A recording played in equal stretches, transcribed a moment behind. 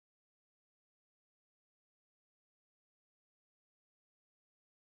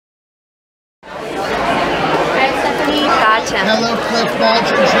chance. Hello, Cliff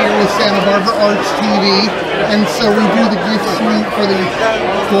Baldridge here with Santa Barbara Arts TV. And so we do the gift suite for the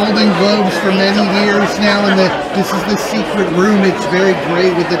Golden Globes for many years now. And this is the secret room. It's very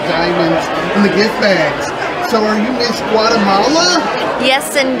great with the diamonds and the gift bags. So are you Miss Guatemala?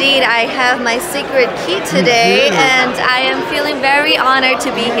 Yes, indeed. I have my secret key today, and I am feeling very honored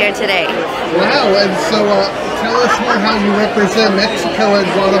to be here today. Wow, and so tell us more how you represent Mexico and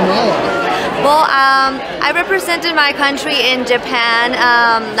Guatemala. Well, I represented my country in Japan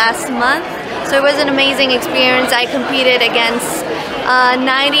last month, so it was an amazing experience. I competed against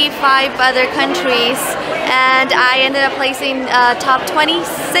 95 other countries, and I ended up placing top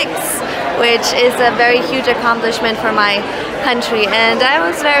 26, which is a very huge accomplishment for my country, and I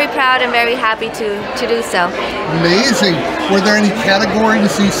was very proud and very happy to do so. Amazing. Were there any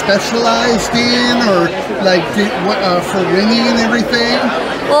categories you specialized in, or like for winning and everything?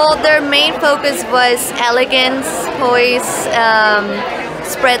 Well, their main focus was elegance, poise,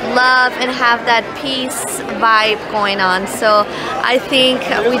 spread love, and have that peace vibe going on. So I think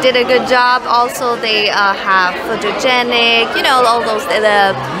we did a good job. Also, they have photogenic, you know, all those,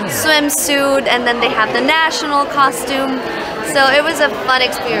 the swimsuit, and then they have the national costume. So it was a fun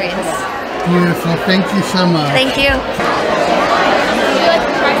experience. Beautiful. Thank you so much. Thank you. Would you like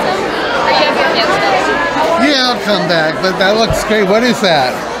to try some? Or you have your hands full? Yeah, I'll come back, but that looks great. What is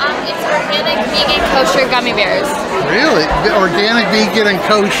that? It's organic, vegan, kosher gummy bears. Really? Organic, vegan, and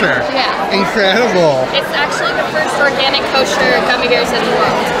kosher? Yeah. Incredible. It's actually the first organic kosher gummy bears in the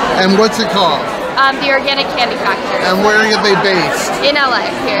world. And what's it called? The Organic Candy Factory. And where are they based? In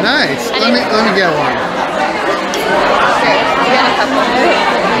LA, here. Nice. And Let me get one. Here, you got a couple.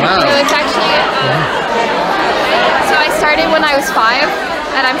 Wow. So it's actually, so I started when I was 5,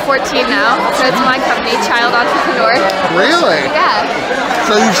 and I'm 14 now. So it's my company, Child Entrepreneur. Really? Yeah.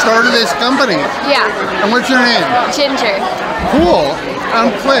 So you started this company? Yeah. And what's your name? Ginger. Cool. I'm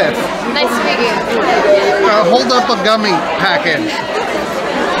Cliff. Nice to meet you. Hold up a gummy package.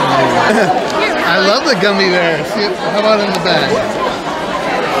 I love the gummy bears. How about in the bag?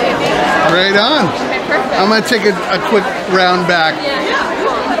 Right on. Okay, perfect. I'm going to take a quick round back.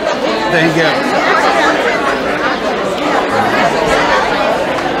 Thank you.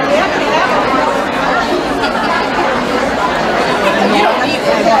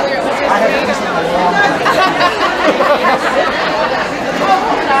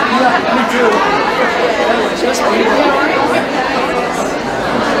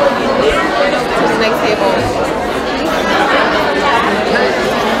 Next table.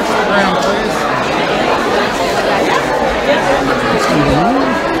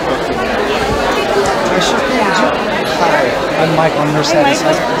 Hi, I'm Mike on her side.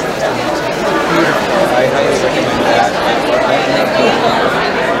 Beautiful. I highly recommend that.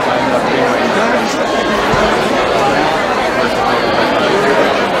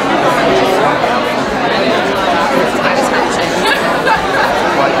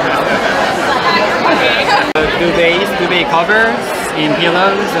 Do they covers in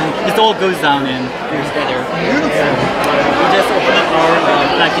pillows, and it all goes down and goes together. Beautiful. We just opened up our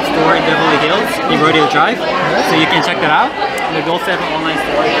flagship store in Beverly Hills in Rodeo Drive, so you can check that out. And we also have an online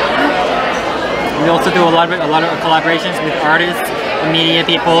store. We also do a lot of collaborations with artists, media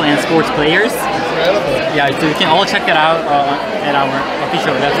people, and sports players. Incredible. Yeah, so you can all check that out at our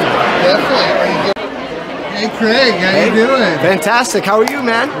official website. Definitely. Hey Craig, how you doing? Fantastic. How are you,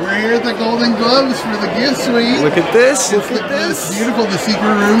 man? We're here at the Golden Globes for the gift suite. Look at this. Look at It's this. beautiful. The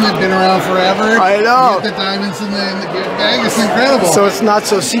secret room has been around forever. I know. You get the diamonds in the gift bag. It's incredible. So it's not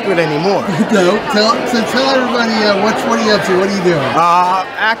so secret anymore. No, tell everybody what are you up to? What are you doing?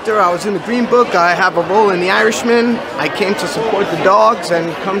 Actor. I was in the Green Book. I have a role in the Irishman. I came to support the dogs and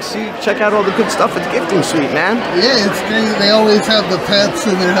check out all the good stuff at the gifting suite, man. Yeah, it's great. They always have the pets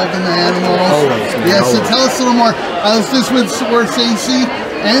and they're helping the animals. Always, man, Yeah, so always. tell us a little more. I was just with Scorsese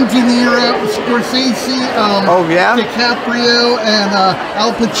and De Niro, Scorsese, Oh, yeah? DiCaprio, and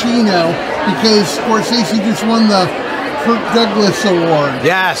Al Pacino, because Scorsese just won the Kirk Douglas Award.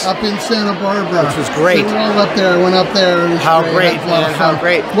 Yes. Up in Santa Barbara. Which was great. So we're all up there. I went up there. It was How great, Had a lot of man, how fun.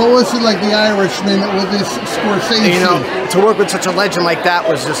 great. What was it like, The Irishman, with this Scorsese? You know, to work with such a legend like that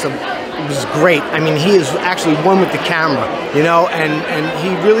was just it was great. I mean, he is actually one with the camera, you know, and he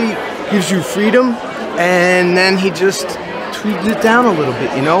really gives you freedom, and then he just tweaked it down a little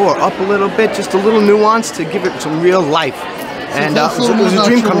bit, you know, or up a little bit, just a little nuance to give it some real life. And it was a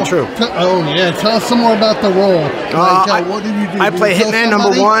dream come true. Oh yeah, tell us some more about the role. What did you do? I play Hitman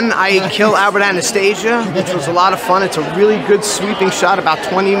 #1. I kill Albert Anastasia, which was a lot of fun. It's a really good sweeping shot, about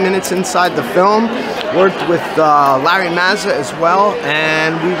 20 minutes inside the film. Worked with Larry Mazza as well,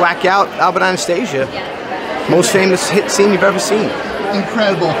 and we whack out Albert Anastasia. most famous hit scene you've ever seen.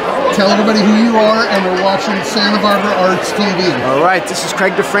 Incredible. Tell everybody who you are, and we're watching Santa Barbara Arts TV. All right, this is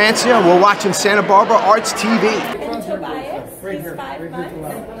Craig DeFrancia. We're watching Santa Barbara Arts TV. And Tobias, he's 5 months.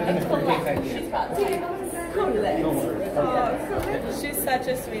 And Colette, she's about 10. She's such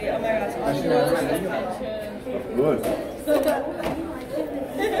a sweetie. Oh my gosh, all she wants is attention. Good.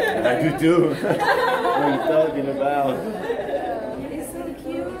 I do too. What are you talking about? He's so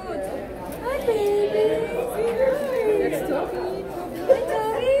cute. Hi, baby. That's Toby. Hi,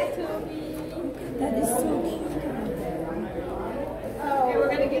 Toby. That is so cute. Oh, we're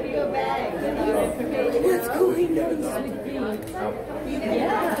going to give you a bag. What's going on?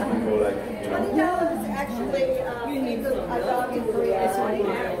 Yeah. $20 actually feeds a dog in Korea,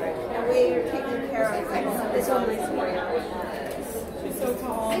 and we are taking care of this only She's so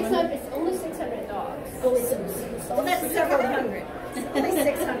tall. It's only 600 dogs. well, that's several hundred. Only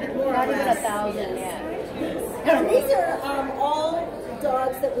 600 more. Not even 1,000 yet. And these are all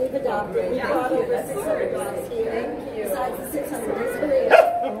dogs that we've adopted. We brought over 600 dogs here, besides the 600 in Korea.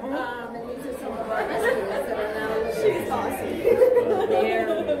 And these are some of our rescues that are now living. She's awesome. They're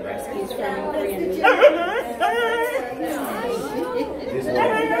rescues from Korean.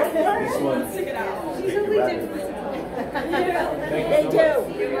 This one. Stick it out. They do.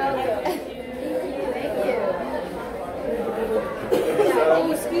 You're welcome. Thank you.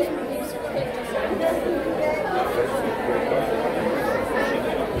 Excuse me.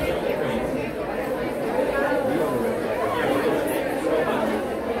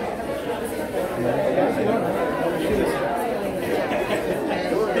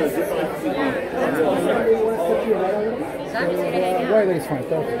 Right, it's fine.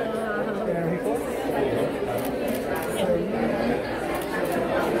 Thank you.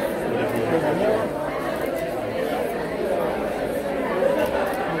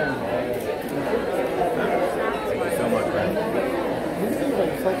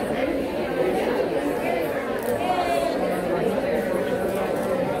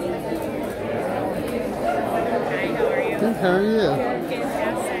 How are you?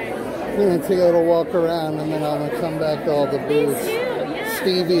 I'm going to take a little walk around, and then I'm going to come back to all the booths.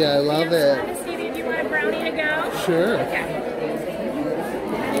 Stevie, I love it. Stevie, do you want a brownie to go? Sure.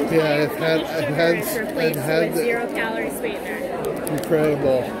 Yeah, I've had with 0 calorie sweetener.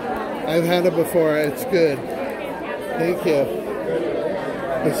 incredible. I've had it before. It's good. Thank you.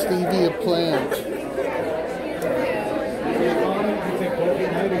 The stevia plant.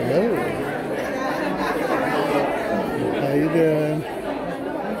 Hello. How you doing?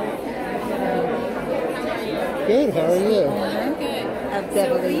 Good. How are you? I'm good.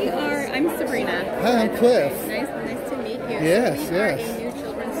 So I'm Sabrina. Hi, I'm Cliff. Nice to meet you. Yes, so we yes. are a new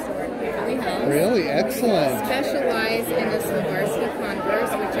children's store in Beverly Hills. Really? Excellent. Specialize in the Swarovski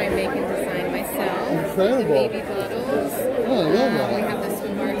Converse, which I make and design myself. Incredible. The baby bottles. Oh, I love that. We have the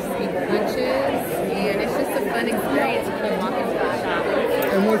Swarovski clutches, and it's just a fun experience when you walk into the shop.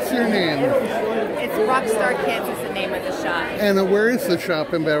 And what's your name? It's Rockstar Kids is the name of the shop. And where is the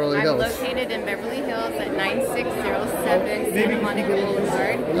shop in Beverly I'm Hills? located in Beverly Hills at 9607 Santa Monica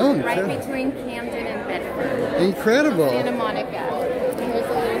Boulevard, Oh, right between Camden and Bedford. Incredible. Santa Monica. Here's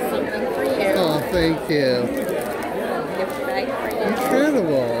a little something for you. Oh, thank you. Gift bag for you.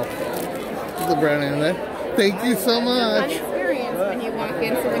 Incredible. The brownie in there. Thank you so Fun much. experience when you walk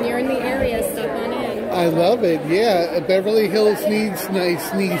in. So when you're in the area, stop on in. I love it. Yeah, Beverly Hills needs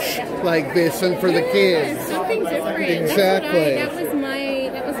nice niche like this, and for the kids. Something different. Exactly. That was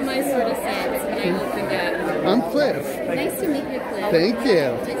my sort of sense when I opened up. I'm Cliff. Nice to meet you, Cliff. Thank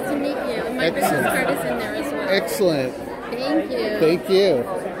you. Nice to meet you. And my business card is in there as well. Excellent. Thank you. Thank you.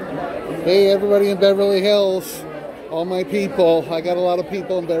 Hey, everybody in Beverly Hills. All my people. I got a lot of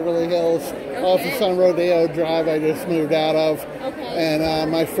people in Beverly Hills. Office on Rodeo Drive I just moved out of. Okay.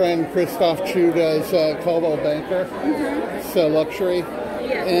 And my friend Christoph Chu does Coldwell Banker. So luxury.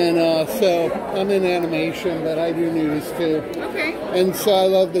 Yeah. And so I'm in animation, but I do news too. Okay. And so I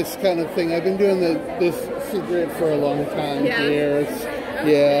love this kind of thing. I've been doing this secret for a long time, years.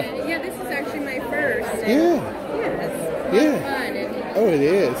 Okay. Yeah. Yeah, this is actually my first. And Yeah. it's Yeah. fun. And Oh, it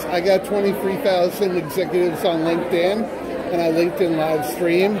is. I got 23,000 executives on LinkedIn, and I LinkedIn live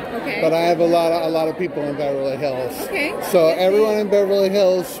stream. Okay. But I have a lot of people in Beverly Hills. Okay. So everyone in Beverly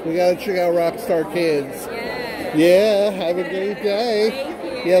Hills, we gotta check out Rockstar Kids. yeah. Yeah. Have a great day.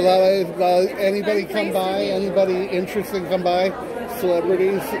 Thank you. Yeah. A lot of anybody come by. Anybody interested come by?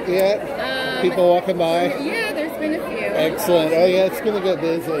 Celebrities yet? People walking by. Yeah, there's been a few. Excellent. Oh yeah, it's gonna get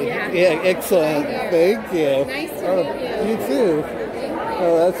busy. Yeah. Excellent. Thank you. Nice to meet you. You too.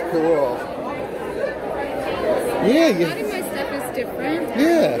 Oh, that's cool. Yeah, A lot of my stuff is different.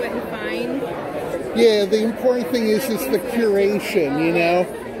 Yeah. You wouldn't find Yeah, the important thing is the curation, you know?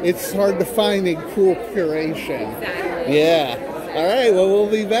 It's hard to find a cool curation. Exactly. Yeah. All right, well, we'll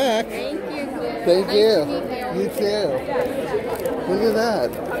be back. Thank you. Thank you. You too. Look at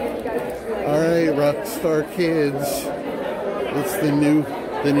that. All right, Rockstar Kids. It's the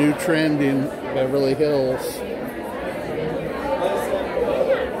new trend in Beverly Hills.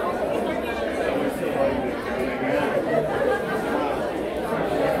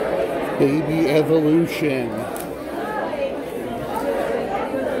 Baby Evolution.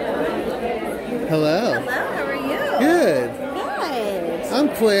 Hello. Hello, how are you? Good. Good. I'm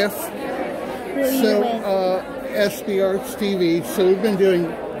Cliff. Who are you So, with? SB Arts TV. So we've been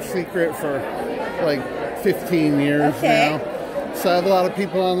doing Secret for like 15 years Okay. now. So I have a lot of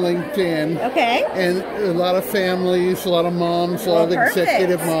people on LinkedIn. Okay. And a lot of families, a lot of moms, a lot of Well, perfect.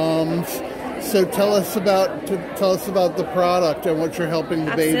 executive moms. So tell us about the product and what you're helping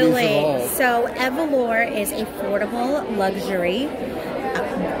the babies evolve. So Evolor is affordable luxury,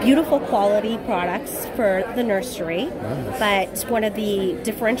 beautiful quality products for the nursery. Nice. But one of the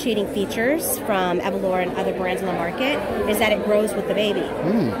differentiating features from Evolor and other brands on the market is that it grows with the baby.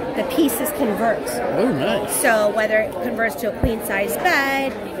 The pieces convert. Oh, nice. So whether it converts to a queen size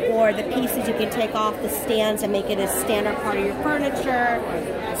bed or the pieces you can take off the stands and make it a standard part of your furniture.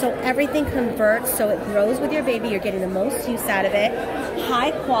 So everything converts, so it grows with your baby. You're getting the most use out of it.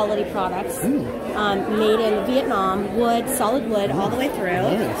 High quality products, made in Vietnam, wood, solid wood, all the way through.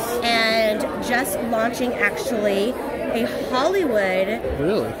 Nice. And just launching actually a Hollywood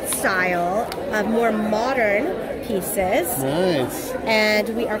style of more modern pieces. Nice. And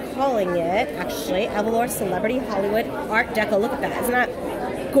we are calling it actually Evolor Celebrity Hollywood Art Deco. Look at that. Isn't that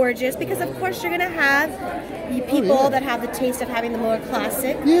gorgeous? Because of course you're going to have people that have the taste of having the more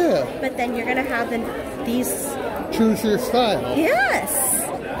classic. Yeah. But then you're going to have these. Choose your style. Yes.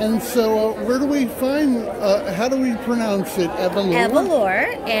 And so where do we find, how do we pronounce it? Evolor? Evolor,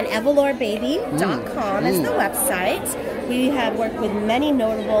 and evolorbaby.com is the website. We have worked with many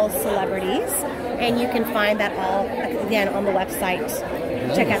notable celebrities, and you can find that all, again, on the website.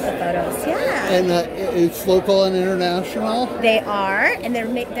 Check out the photos. Yeah. And it's local and international? They are, and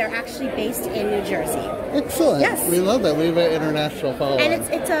they're actually based in New Jersey. Excellent. Yes. We love that. We have an international following. And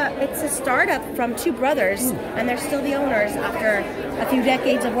it's a startup from two brothers, and they're still the owners after a few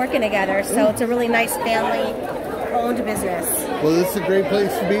decades of working together. So it's a really nice family-owned business. Well, this is a great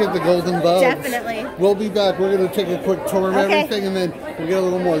place to be at the Golden Globes. Definitely. We'll be back. We're going to take a quick tour of everything, and then we'll get a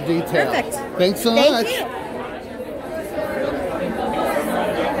little more detail. Perfect. Thanks so much. Thank you.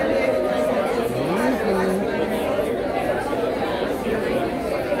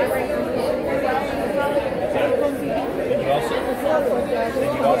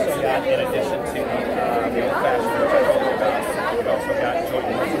 You've also got, in addition to the old-fashioned, which I told you about, you've also got joint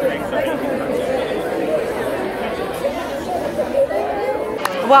things.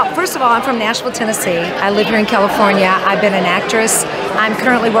 Well, first of all, I'm from Nashville, Tennessee. I live here in California. I've been an actress. I'm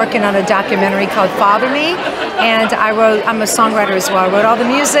currently working on a documentary called Father Me, and I'm a songwriter as well. I wrote all the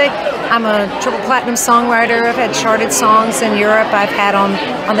music. I'm a triple platinum songwriter. I've had charted songs in Europe. I've had on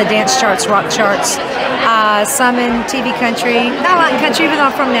the dance charts, rock charts, some in TV country. Not a lot in country, even though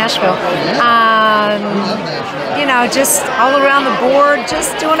I'm from Nashville. You know, just all around the board,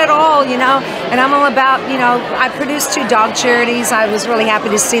 just doing it all, you know. And I'm all about, you know, I produced 2 dog charities. I was really happy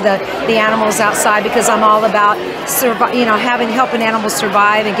to see the animals outside because I'm all about, helping animals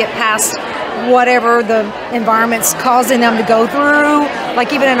survive and get past whatever the environment's causing them to go through.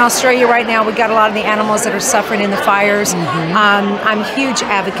 Like even in Australia right now, we've got a lot of the animals that are suffering in the fires. I'm a huge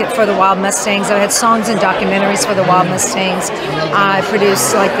advocate for the wild mustangs. I've had songs and documentaries for the wild mustangs. I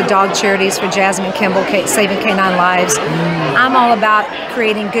produce like the dog charities for Jasmine Kimball, Saving Canine Lives. I'm all about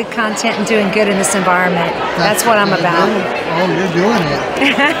creating good content and doing good in this environment. That's what I'm about. Oh, you're doing it.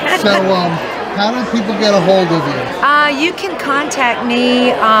 So, how do people get a hold of you? You can contact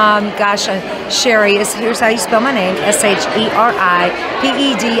me, Sherry, here's how you spell my name,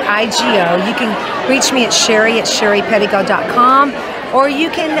 SHERIPEDIGO. You can reach me at sherry@sherrypedigo.com, or you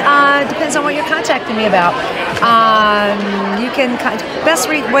can, depends on what you're contacting me about. Best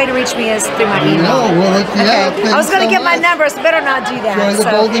way to reach me is through my email. No, we'll look you up. I was going to get my number, so better not do that. Join the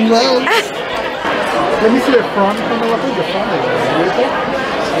Golden Globes. Let me see the front. The front is beautiful.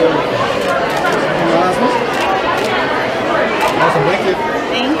 Awesome, thank you.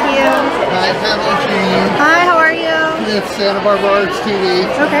 Thank you. Hi, Pamela Jean. Hi, how are you? It's Santa Barbara Arts TV.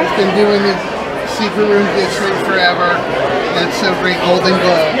 Okay. It's been doing the Secret Room District forever. That's so great, Golden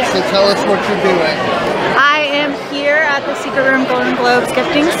Globes. So tell us what you're doing. I am here at the Secret Room Golden Globes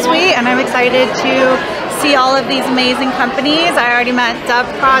Gifting Suite, and I'm excited to see all of these amazing companies. I already met Dove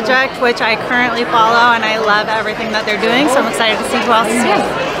Project, which I currently follow, and I love everything that they're doing, so I'm excited to see who else is here.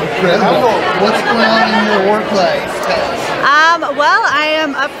 Incredible. What's going on in your work life? Well, I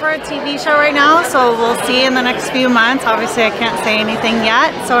am up for a TV show right now, so we'll see in the next few months. Obviously, I can't say anything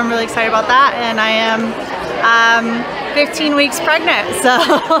yet, so I'm really excited about that. And I am 15 weeks pregnant, so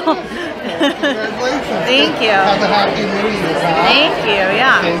Congratulations. Thank you. Have a happy New Year. Thank you,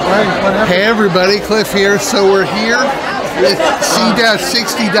 yeah. Hey everybody, Cliff here. So we're here with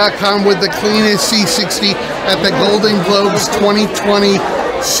C-60.com with the cleanest C60 at the Golden Globes 2020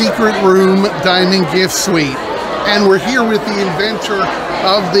 Secret Room Diamond Gift Suite. And we're here with the inventor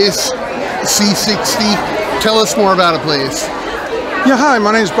of this C60. Tell us more about it, please. Yeah, hi,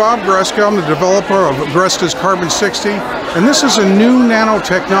 my name is Bob Greska. I'm the developer of Greska's Carbon 60. And this is a new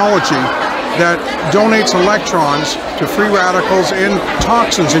nanotechnology that donates electrons to free radicals and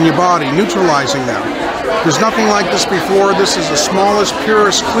toxins in your body, neutralizing them. There's nothing like this before. This is the smallest,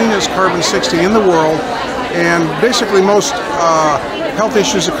 purest, cleanest Carbon 60 in the world. And basically most health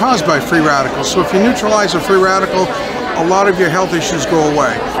issues are caused by free radicals. So if you neutralize a free radical, a lot of your health issues go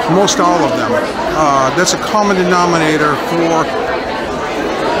away. Most all of them. That's a common denominator for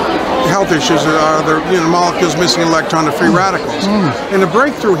health issues are the molecules missing an electron to free radicals. And the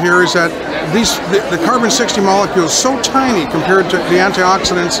breakthrough here is that the carbon 60 molecule is so tiny compared to the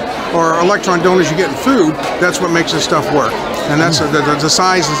antioxidants or electron donors you get in food. That's what makes this stuff work. And that's the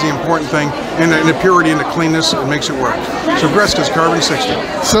size is the important thing, and the purity and the cleanness, it makes it work. So Greska's Carbon 60.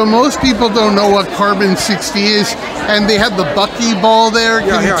 So most people don't know what Carbon 60 is, and they have the buckyball there.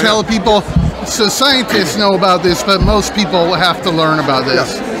 Can you tell people? So scientists know about this, but most people have to learn about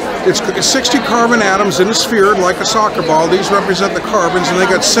this. Yeah. It's 60 carbon atoms in a sphere like a soccer ball. These represent the carbons, and they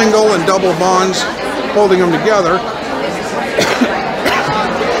got single and double bonds holding them together.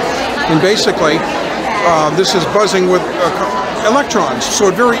 And basically, this is buzzing with electrons, so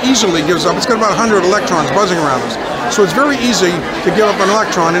it very easily gives up. It's got about 100 electrons buzzing around us. So it's very easy to give up an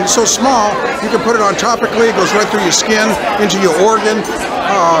electron, and it's so small, you can put it on topically, it goes right through your skin, into your organ.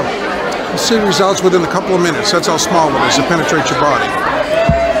 You see results within a couple of minutes. That's how small it is. It penetrates your body.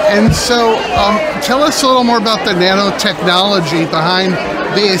 And so, tell us a little more about the nanotechnology behind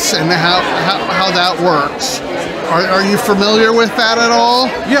this and how that works. Are you familiar with that at all?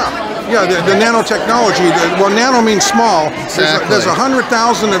 Yeah, the nanotechnology. Well, nano means small. Exactly. There's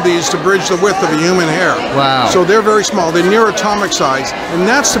 100,000 of these to bridge the width of a human hair. Wow. So they're very small. They're near atomic size. And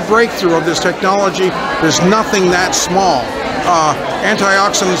that's the breakthrough of this technology. There's nothing that small.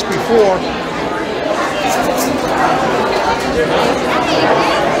 Antioxidants before.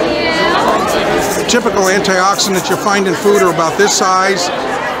 Typical antioxidants you find in food are about this size,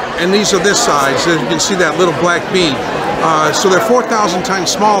 and these are this size. You can see that little black bead. So they're 4,000 times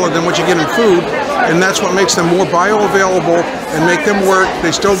smaller than what you get in food, and that's what makes them more bioavailable and make them work.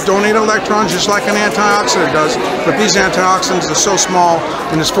 They still donate electrons just like an antioxidant does, but these antioxidants are so small,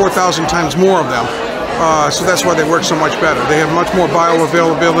 and there's 4,000 times more of them. So that's why they work so much better. They have much more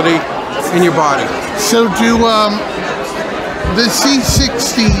bioavailability in your body. So do the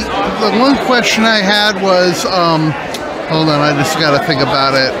C60, the one question I had was, hold on, I just got to think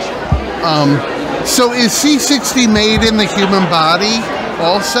about it. So is C60 made in the human body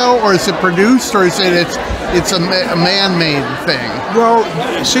also, or is it produced, or is it's a man-made thing? Well,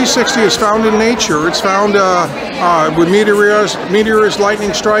 C60 is found in nature. It's found with meteors,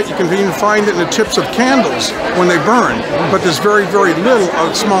 lightning strike. You can even find it in the tips of candles when they burn. But there's very, very little,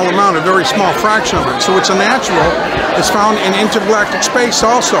 a small amount, a very small fraction of it. So it's a natural. It's found in intergalactic space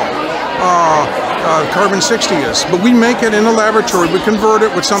also. Carbon 60 is. But we make it in a laboratory. We convert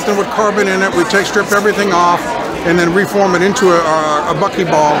it with something with carbon in it. We strip everything off and then reform it into a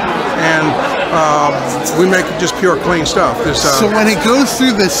buckyball, and we make it just pure clean stuff. So when it goes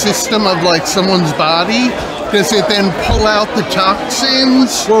through the system of like someone's body, does it then pull out the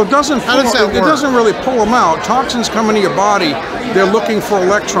toxins? Well, it doesn't. How does that work? It doesn't really pull them out. Toxins come into your body. They're looking for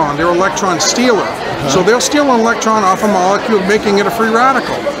electron. They're electron stealer. So they'll steal an electron off a molecule, making it a free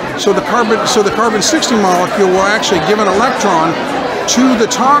radical. So the carbon 60 molecule will actually give an electron to the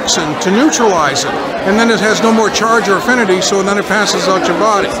toxin to neutralize it, and then it has no more charge or affinity, so then it passes out your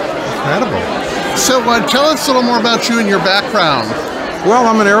body. Incredible. So tell us a little more about you and your background. Well,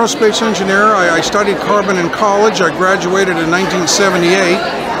 I'm an aerospace engineer. I studied carbon in college. I graduated in 1978.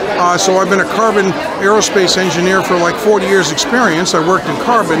 So I've been a carbon aerospace engineer for like 40 years experience. I worked in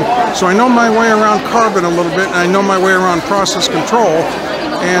carbon, so I know my way around carbon a little bit, and I know my way around process control.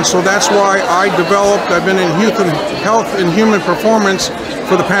 And so that's why I've been in health and human performance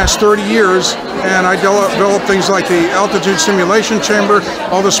for the past 30 years, and I developed things like the altitude simulation chamber,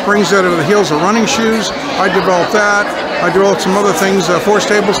 all the springs that are the heels of running shoes. I developed that. I developed some other things, force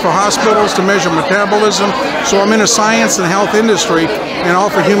tables for hospitals to measure metabolism. So I'm in a science and health industry and all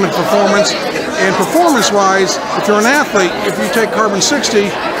for human performance. And performance-wise, if you're an athlete, if you take Carbon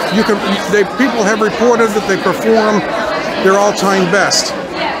 60, people have reported that they perform their all-time best.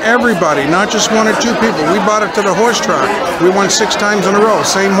 Everybody, not just one or two people. We brought it to the horse track. We won 6 times in a row,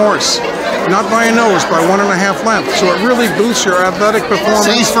 same horse. Not by a nose, by 1.5 lengths. So it really boosts your athletic performance.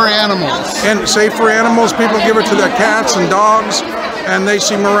 Safe for animals. And safe for animals. People give it to their cats and dogs, and they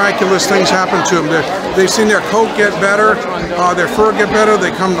see miraculous things happen to them. They've seen their coat get better, their fur get better, they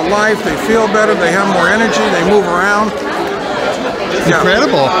come to life, they feel better, they have more energy, they move around.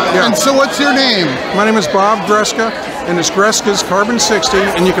 Incredible. Yeah. And so what's your name? My name is Bob Greska, and it's Greska's Carbon 60,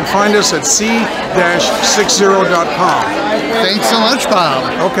 and you can find us at c-60.com. Thanks so much, Bob.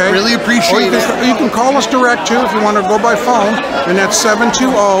 Okay. Really appreciate it. You can call us direct, too, if you want to go by phone, and that's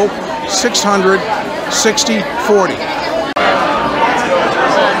 720-600-6040.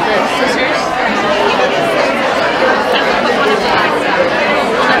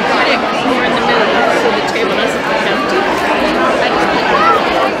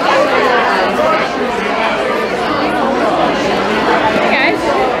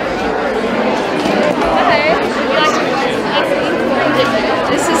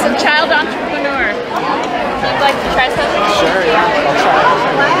 This is a child entrepreneur. You'd like to try something? Sure, yeah. I'll try.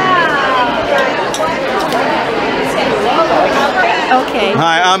 Okay.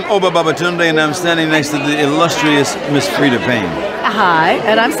 Hi, I'm Oba Babatunde, and I'm standing next to the illustrious Miss Frida Payne. Hi,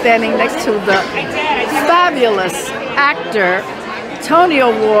 and I'm standing next to the fabulous actor, Tony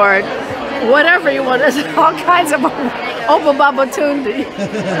Award, whatever you want, all kinds of Oba Babatunde.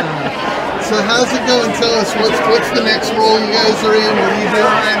 So how's it going? Tell us, what's the next role you guys are in? What are you doing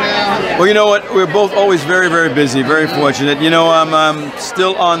right now? Well, you know what? We're both always very, very busy, very fortunate. You know, I'm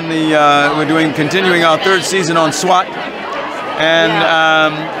still on the, we're continuing our 3rd season on SWAT. And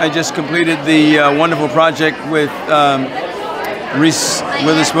I just completed the wonderful project with Reese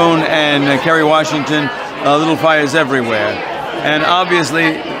Witherspoon and Kerry Washington, Little Fires Everywhere. And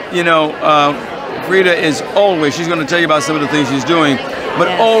obviously, you know, Frida is always, she's going to tell you about some of the things she's doing, but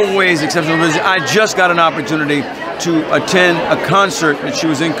always exceptional busy. I just got an opportunity to attend a concert, and she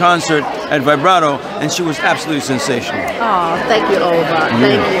was in concert at Vibrato, and she was absolutely sensational. Oh, thank you, Oba.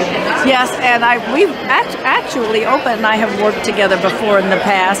 Thank you. Yes, and we've actually, Oba and I have worked together before in the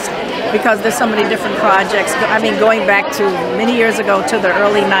past because there's so many different projects. I mean, going back to many years ago to the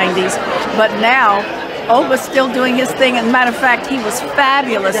early 90s, but now Oba's still doing his thing. As a matter of fact, he was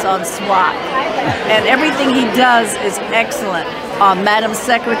fabulous on SWAT, and everything he does is excellent. Madam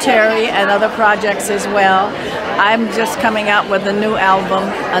Secretary and other projects as well. I'm just coming out with a new album,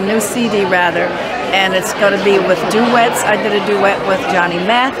 a new CD rather, and it's going to be with duets. I did a duet with Johnny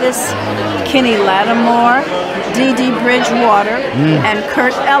Mathis, Kenny Lattimore, Dee Dee Bridgewater, and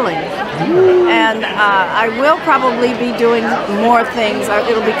Kurt Elling. And I will probably be doing more things.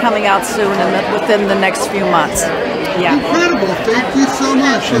 It'll be coming out soon, within the next few months. Yeah. Incredible. Thank you so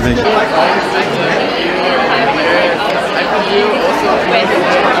much.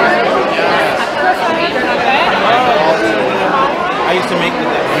 I used to make the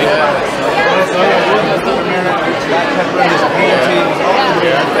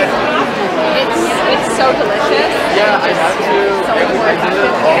It's so delicious. Yeah, I have to. So much more effective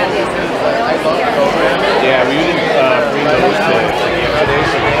than Yeah, we usually bring those to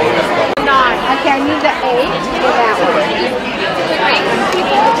Okay, I need the 8 for that one.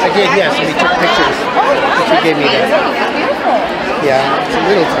 I did, yes, and we took pictures. Oh, wow, She gave me that. That's beautiful. Yeah, it's a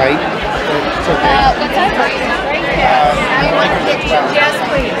little tight, but it's okay. What's that? Yes,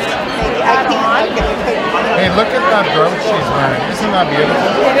 please. Hey, look at that brooch she's wearing. Isn't that beautiful?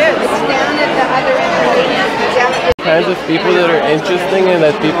 It is. It's down at the other end. Kinds of people that are interesting and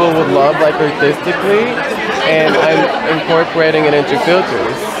that people would love, like artistically, and I'm incorporating it into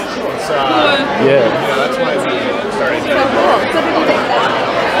filters. Yeah. That's why we started doing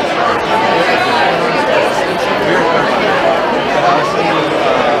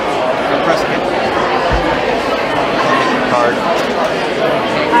Card.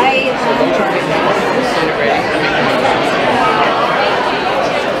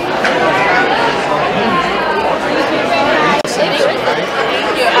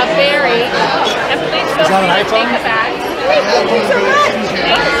 A berry. And please feel free to take the bag. Thank you so much.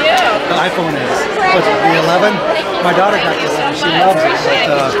 Thank you. The iPhone is. What's it, the 11? My daughter got this and she loves it.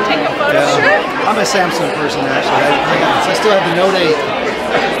 But, take a photo. Sure. I'm a Samsung person actually. I still have the Note 8.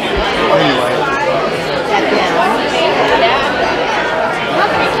 Anyway.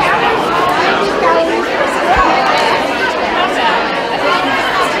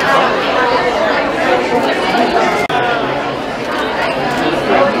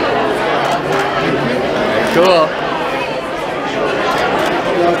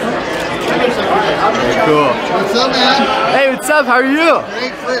 up? How are you?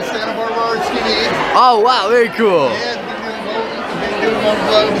 Great, Chris, Santa Barbara Arts TV. Oh, wow, very cool. Golden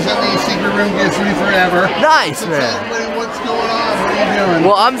Globes and the Secret Room Gets Me Forever. Nice, so man. Tell everybody what's going on. What are you doing?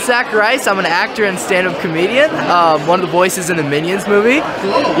 Well, I'm Zach Rice. I'm an actor and stand-up comedian. One of the voices in the Minions movie.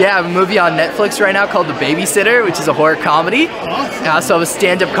 Cool. Yeah, I have a movie on Netflix right now called The Babysitter, which is a horror comedy. Awesome. I also have a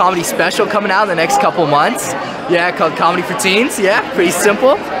stand-up comedy special coming out in the next couple months. Yeah, called Comedy for Teens. Yeah, pretty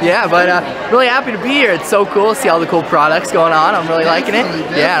simple. Yeah, but really happy to be here. It's so cool to see all the cool products going on. I'm really liking it.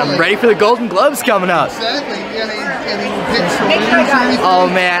 Yeah, I'm ready for the Golden Globes coming up. Exactly. Any picks for winners or anything? Oh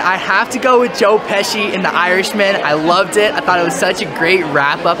man, I have to go with Joe Pesci in The Irishman. I loved it. I thought it was such a great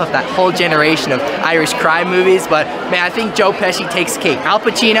wrap-up of that whole generation of Irish crime movies. But man, I think Joe Pesci takes the cake. Al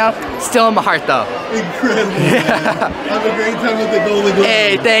Pacino, still in my heart though. Incredible. Man. Have a great time with the Golden Globes.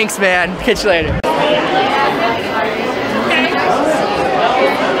 Hey, thanks man. Catch you later.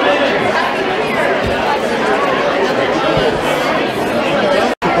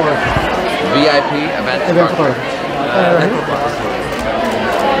 VIP event photography.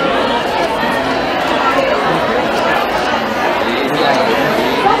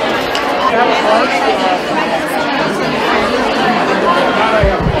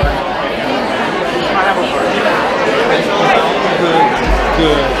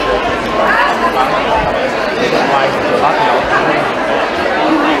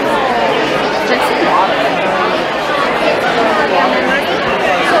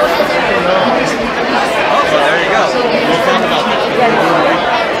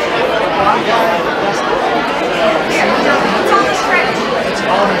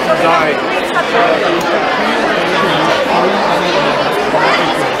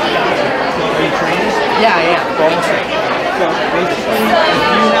 Yeah. So basically, if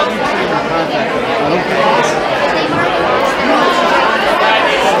you have your trainer contact us,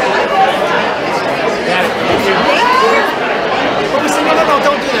 No,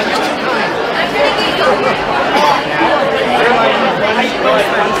 don't do that. You're too kind.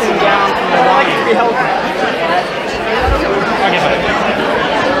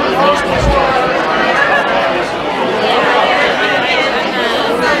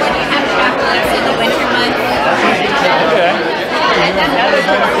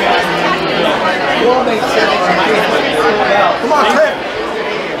 Come on, Trip.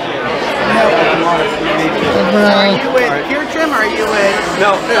 Are you with Pure Trim or are you with...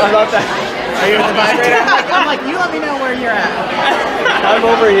 No, I'm not that. Are you with the bike? I'm like, you let me know where you're at. I'm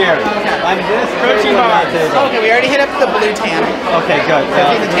over here. I'm this protein bar. Okay, we already hit up the blue tan. Okay, good.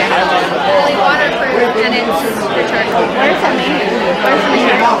 The tan. Really waterproof and it's rechargeable. Where's the main?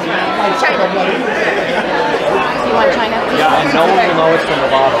 China. You want China? Yeah, and no one will know it's from the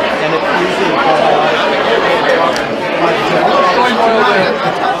bottle. And it's usually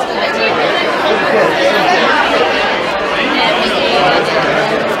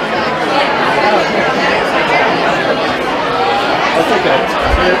that's okay.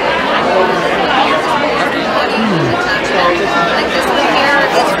 Like this one here,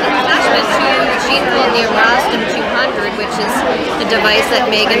 it's attachment to a machine called the Erasmus 200, which is the device that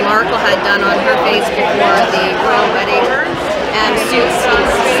Meghan Markle had done on her face before the royal wedding, and suits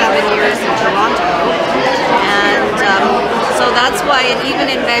 7 years in Toronto. And so that's why, and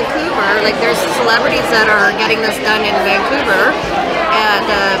even in Vancouver, like there's celebrities that are getting this done in Vancouver at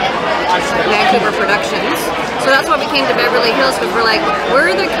Vancouver Productions. So that's why we came to Beverly Hills, because we're like,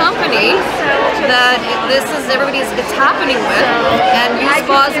 we're the company that it's happening with, and you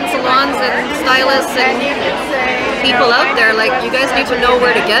spas and salons and stylists and people out there, like, you guys need to know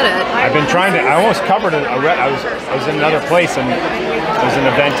where to get it. I've been trying to, I almost covered it. I was in another place and there was an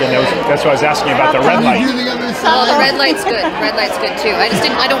event, and that's why I was asking about the red light. Oh, the red light's good. Red light's good too. I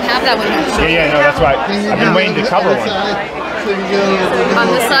don't have that one. Yeah, no, that's why I've been waiting to cover one. On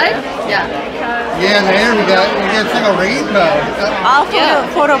this side? Yeah. Yeah, there we got a rainbow. I'll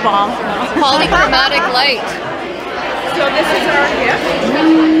photo bomb. Polychromatic light. So this is our gift.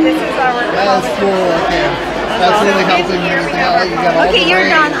 This is our. That's cool. Okay. That's really helping you. You got all Okay, the you're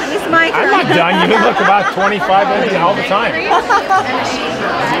rain. done. It's my turn. I'm not done. You look about 25 minutes all the time.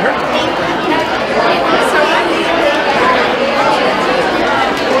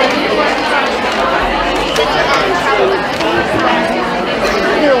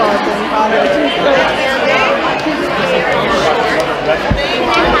 You're welcome.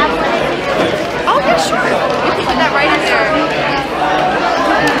 Oh, yeah, sure. You can put that right in there.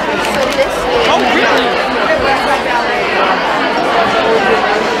 So this is... Oh, really?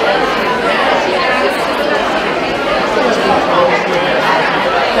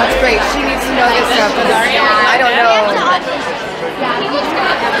 That's great. She needs to know this stuff. I don't know.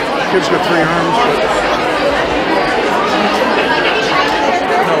 Kid's got 3 arms.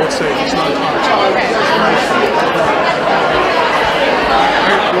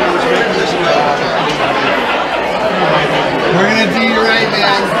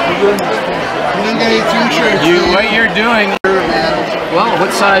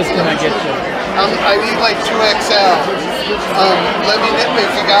 What size can I get you? I need like 2XL. Let me know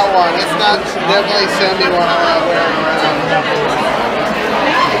if you got one. If not, definitely send me one. I'm wearing around.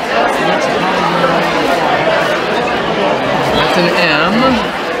 That's an M.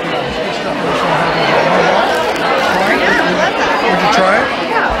 Would you try it?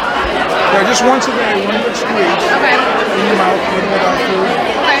 Yeah, just once a day, 1 good squeeze. Okay. In your mouth, without food.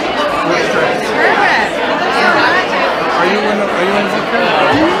 Okay. Perfect. Are you in the picture?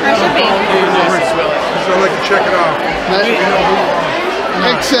 I should be. So I'd like to check it off.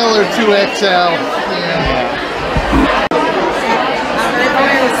 XL or 2XL. Yeah.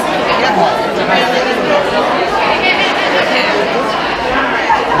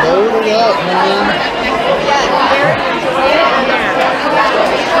 Load it up, man.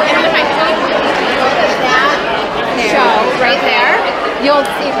 Show right there, you'll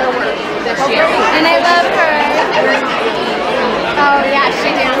see her work this year. And I love her. Oh yeah,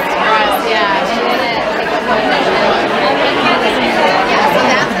 she danced for us. Yeah, she did it. Yeah, so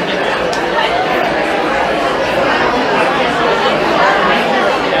that's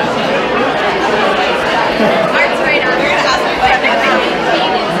Art's right on.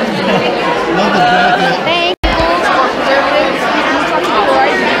 Love the jacket. Thank you. For preservatives.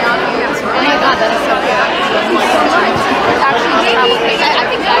 Oh my god, that is so good. Thank you so much. It's actually travel paste. I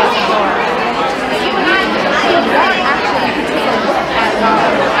think that is more.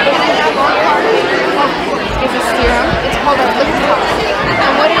 Is a serum. It's called a lip gloss.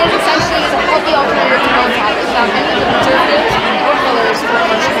 And what it is essentially is a healthy alternative to Botox without any of the preservatives or fillers or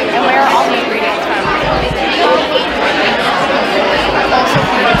moisturizing. And where are all the ingredients from? Also,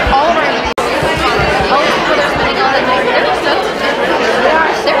 all of our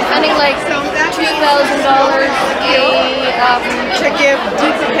they're spending like $2,000 to give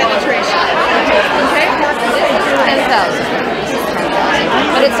deeper penetration. Okay? 10,000.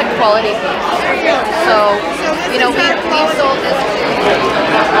 But it's a quality piece. So, you know, we've sold this.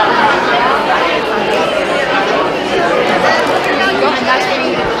 And that's where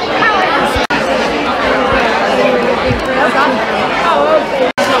you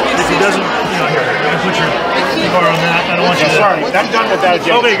if he doesn't, you know, here, you can put your bar on that. I don't want you to. Sorry, that's done without a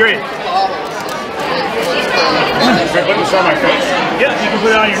Okay, great. Should I put this on my face? Yeah, you can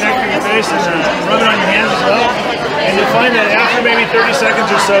put it on your neck or your face and rub it on your hands as well. And you'll find that after maybe 30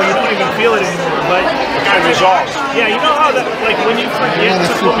 seconds or so, you don't even feel it anymore. But it kind of resolves. Yeah, you know how that, like when you forget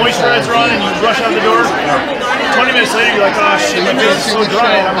to put moisturizer on and you rush out the door, 20 minutes later you're like, oh shit, my face is so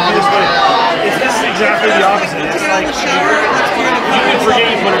dry, I'm gonna do this. But it's just exactly the opposite. It's like you can forget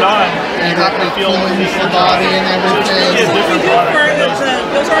you put it on and you're not gonna feel the body and everything. So it's really a different product.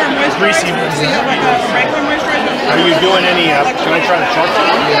 Those are greasy ones. Do you have like a regular moisturizer? Are you doing any, can I try the charcoal?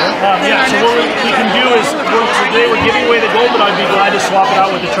 Yeah, so what we can do is, today we're giving away the Golden. I'd be glad to swap it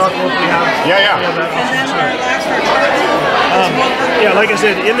out with the charcoal if we have. Yeah. And then our last for yeah, like I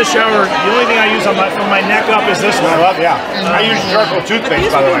said, in the shower, the only thing I use on from my neck up is this one. I use charcoal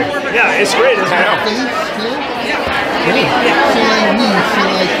toothpaste, by the way. Yeah, it's great, isn't it?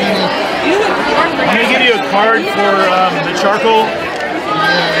 I'm going to give you a card for the charcoal.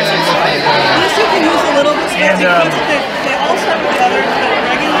 This you can use a little bit, and they all start with others that are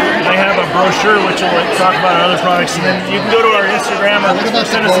regular. I have a brochure which will talk about our other products, and then you can go to our Instagram or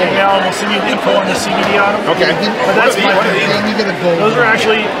send us an email and we'll send you the info on the CBD on them. Okay. But that's my those are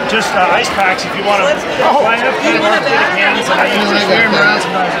actually just ice packs if you want to. I have kind of orthopedic hands and I usually wear them around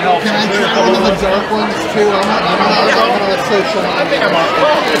sometimes to help. Can I try one of the dark ones too? I'm not on a social media.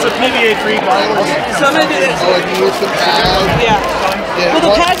 Well, it's a PVA-free bottle. Some of it is. Oh, and you use the pad. Yeah. Well,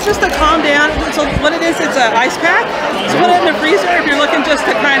 the pad's just to calm down. So what it is, it's an ice pack. So put it in the freezer if you're looking just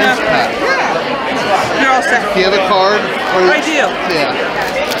to kind of. You're all set. Do you have a card? I do. Yeah.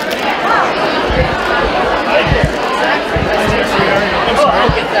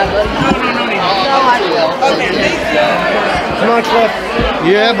 Okay, thank you. Come on, Cliff.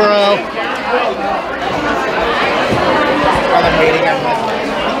 Yeah, bro.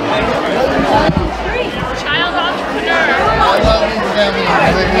 Child entrepreneur. I love these gummies.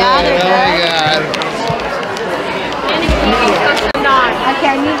 Oh my god. Okay,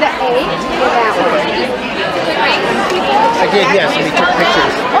 I need the A for that one. I did, yes, and we took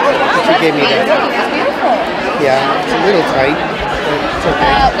pictures. She gave me that. It's beautiful. Yeah, it's a little tight, but it's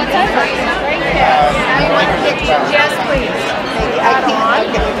okay. What size are you? Yes, please.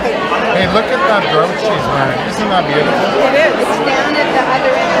 Hey, look at that brooch she's wearing. Isn't that beautiful? It is. It's down at the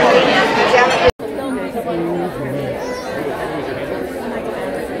other end.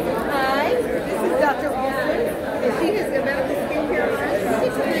 Hi, this is Dr. Alster. And she is a medical skincare artist.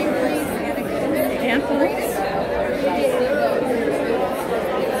 It's extremely and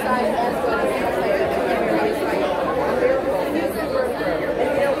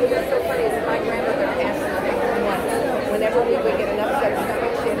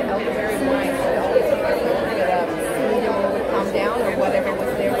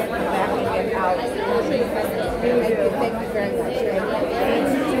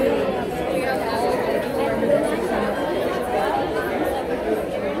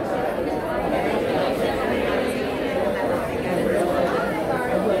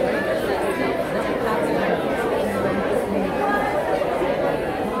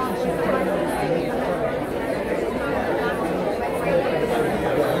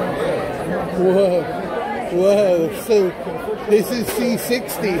This is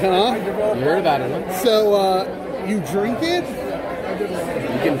C60, huh? You heard about it, huh? So, you drink it?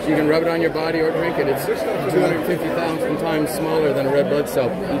 You can rub it on your body or drink it. It's 250,000 times smaller than a red blood cell,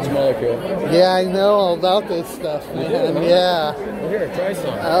 each molecule. Yeah, I know all about this stuff, man. do, huh? Yeah. Well, here, try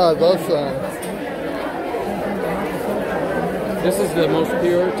some. Oh, I love some. This is the most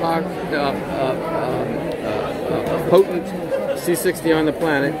pure, potent C60 on the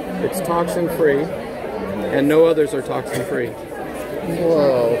planet. It's toxin-free, and no others are toxin-free.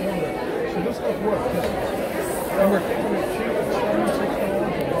 Whoa.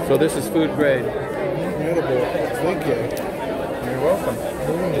 So this is food grade. Incredible. Thank you. You're welcome.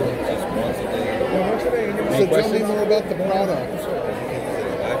 So tell me more about the product.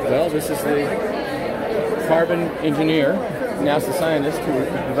 Well, this is the carbon engineer, NASA scientist who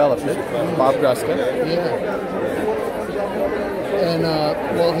developed it, Bob Gruska. Yeah. And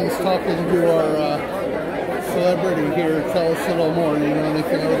while he's talking to our celebrity here, tell us a little more. You know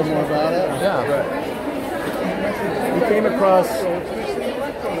anything a little more about it? Yeah. We came across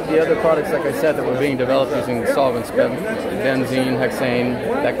the other products, like I said, that were being developed using solvents, benzene, hexane,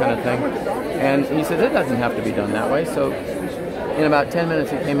 that kind of thing. And he said, it doesn't have to be done that way. So in about 10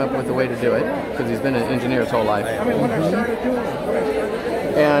 minutes, he came up with a way to do it, because he's been an engineer his whole life.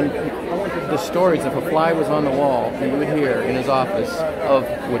 And the stories, if a fly was on the wall, you would hear in his office, of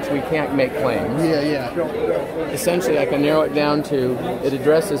which we can't make claims. Yeah. Essentially, I can narrow it down to, it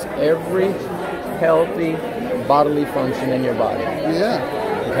addresses every healthy bodily function in your body. Yeah.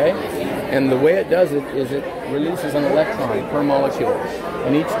 Okay? And the way it does it is it releases an electron per molecule.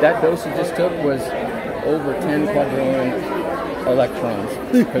 And that dose you just took was over 10 quadrillion electrons,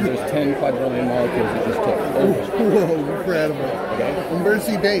 because there's 10 quadrillion molecules you just took. Whoa, incredible. Okay? And where's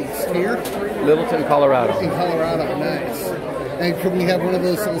he based? Here? Littleton, Colorado. In Colorado, nice. And can we have one of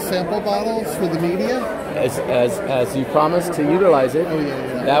those little sample bottles for the media? As you promised to utilize it,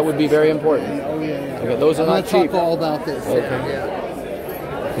 that would be very important. Okay, those are not cheap. I'm going to talk all about this. Okay.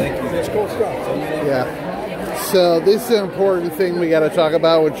 Thank you. That's cool stuff. Yeah. So this is an important thing we got to talk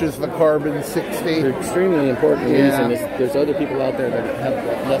about, which is the carbon 60. They're extremely important reason. There's other people out there that have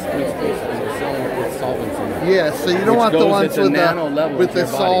less free space and they're selling it with solvents in it. Yeah, so you don't want the ones with the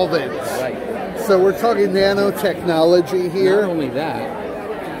solvents. Right. So we're talking nanotechnology here. Not only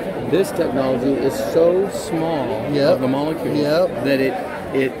that, this technology is so small of the molecule that it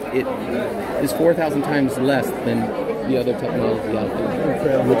is 4,000 times less than the other technology out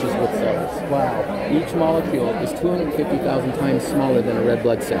there, which is with cells. Wow. Each molecule is 250,000 times smaller than a red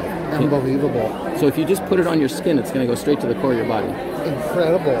blood cell. Unbelievable. So if you just put it on your skin, it's going to go straight to the core of your body.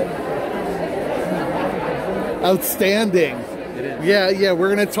 Incredible. Outstanding. It is. Yeah,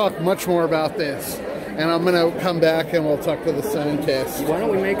 we're going to talk much more about this. And I'm going to come back and we'll talk to the scientist. Why don't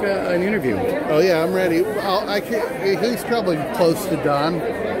we make an interview? Oh yeah, I'm ready. He's probably close to done.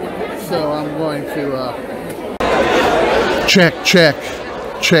 So I'm going to... Check,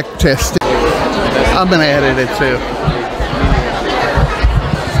 testing. I'm going to edit it too.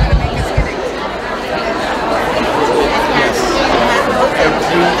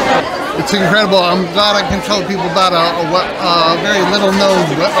 It's incredible. I'm glad I can tell people about a very little known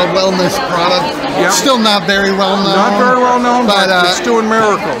wellness product. Yep. Still not very well known. Not very well known, but it's doing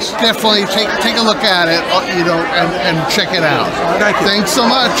miracles. Definitely take a look at it, and check it out. Thank you. Thanks so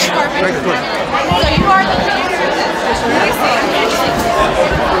much. Thank you. So you are the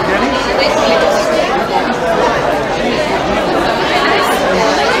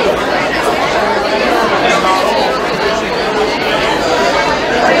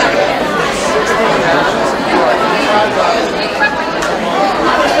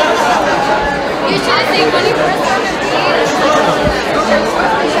you should have seen when you first started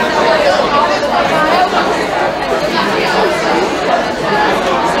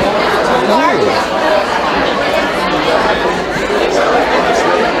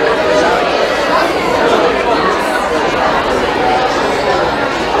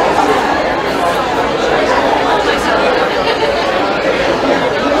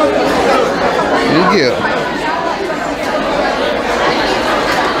Thank you.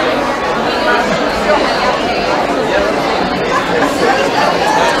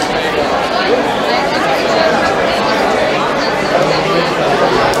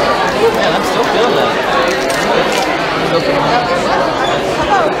 Man, I'm still feeling that.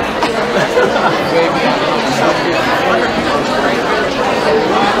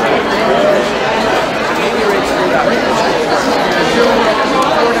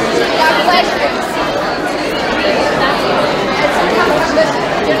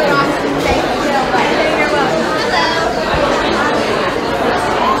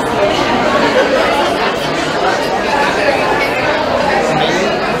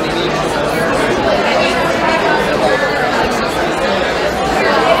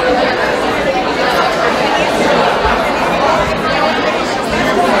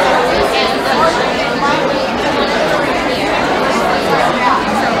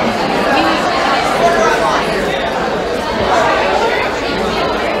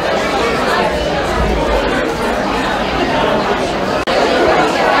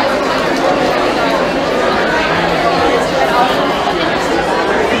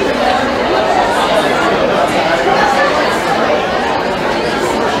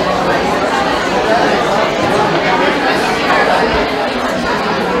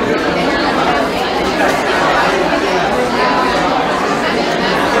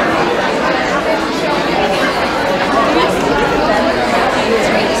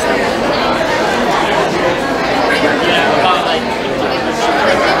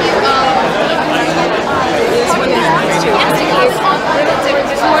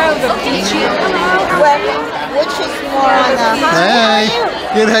 Hi.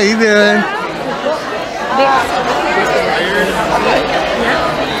 Good, how you doing?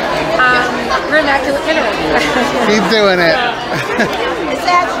 Vernacular interview. Keep doing it. Is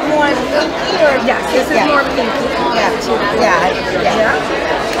that more pinky or? Yes, this is more pinky. Yeah. I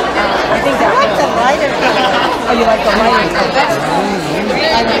think that. I like the lighter. Oh, you like the lighter?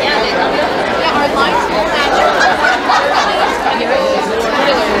 Yeah, our lines will match.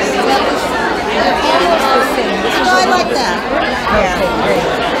 Oh, I like that. Yeah. Great.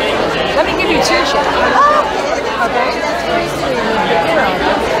 Let me give you two shots. Okay, that's very sweet.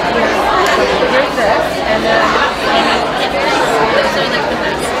 Here's this, and then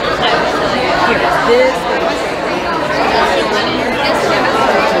here, this.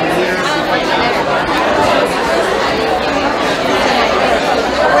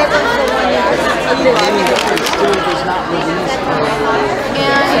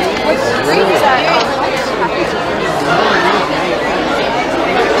 And what's great is that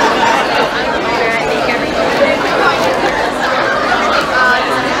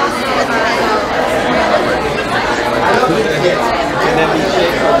And then we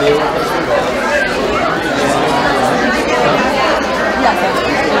shake for you.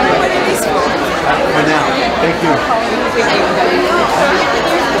 For now. Thank you.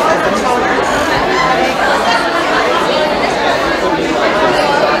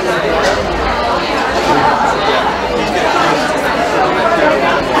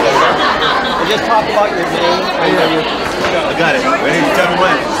 Just talk about your name and then you... I got it. Ready to tell me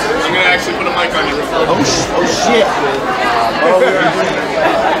when? I'm going to actually put a mic on you. Oh shit.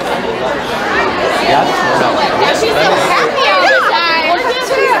 Yeah, she's so happy all the time.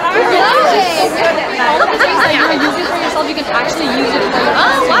 All of the things that you're using for yourself, you can actually use it for your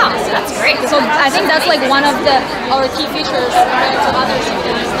Oh wow, that's great. So I think that's like one of our key features compared to others.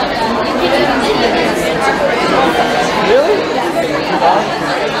 Really?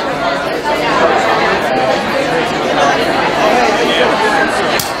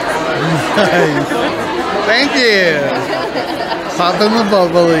 Nice. Thank you. Pop in the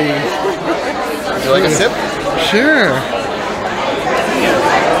bubbly. Would you like a sip? Sure.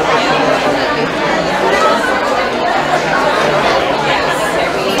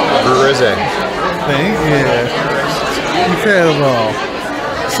 Rosé. Thank you. Incredible.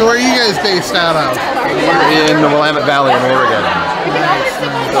 So where are you guys based out of? We're in the Willamette Valley in Oregon.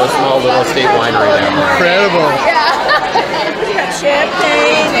 So a small little state winery down there. Incredible. We have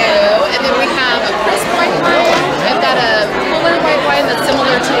champagne, and then we have a crisp white wine. I've got a fuller white wine that's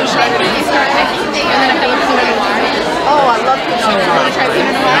similar to a Chardonnay, and then I have a Pinot Noir. Oh, I love Pinot Noir. You want to try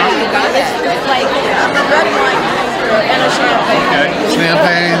Pinot Noir? You got it. It's like a red wine and a champagne.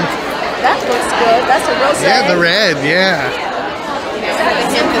 Champagne. That looks good. That's a rosé. Yeah, the red, yeah.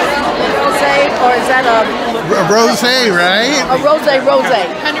 Rosé, or is that a Rosé, right? a rosé?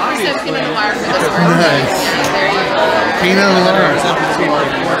 100% Pinot Noir for this one. Nice. Pinot Noir.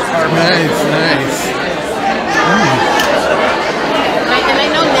 Nice. And I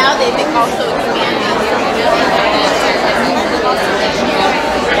know now they make also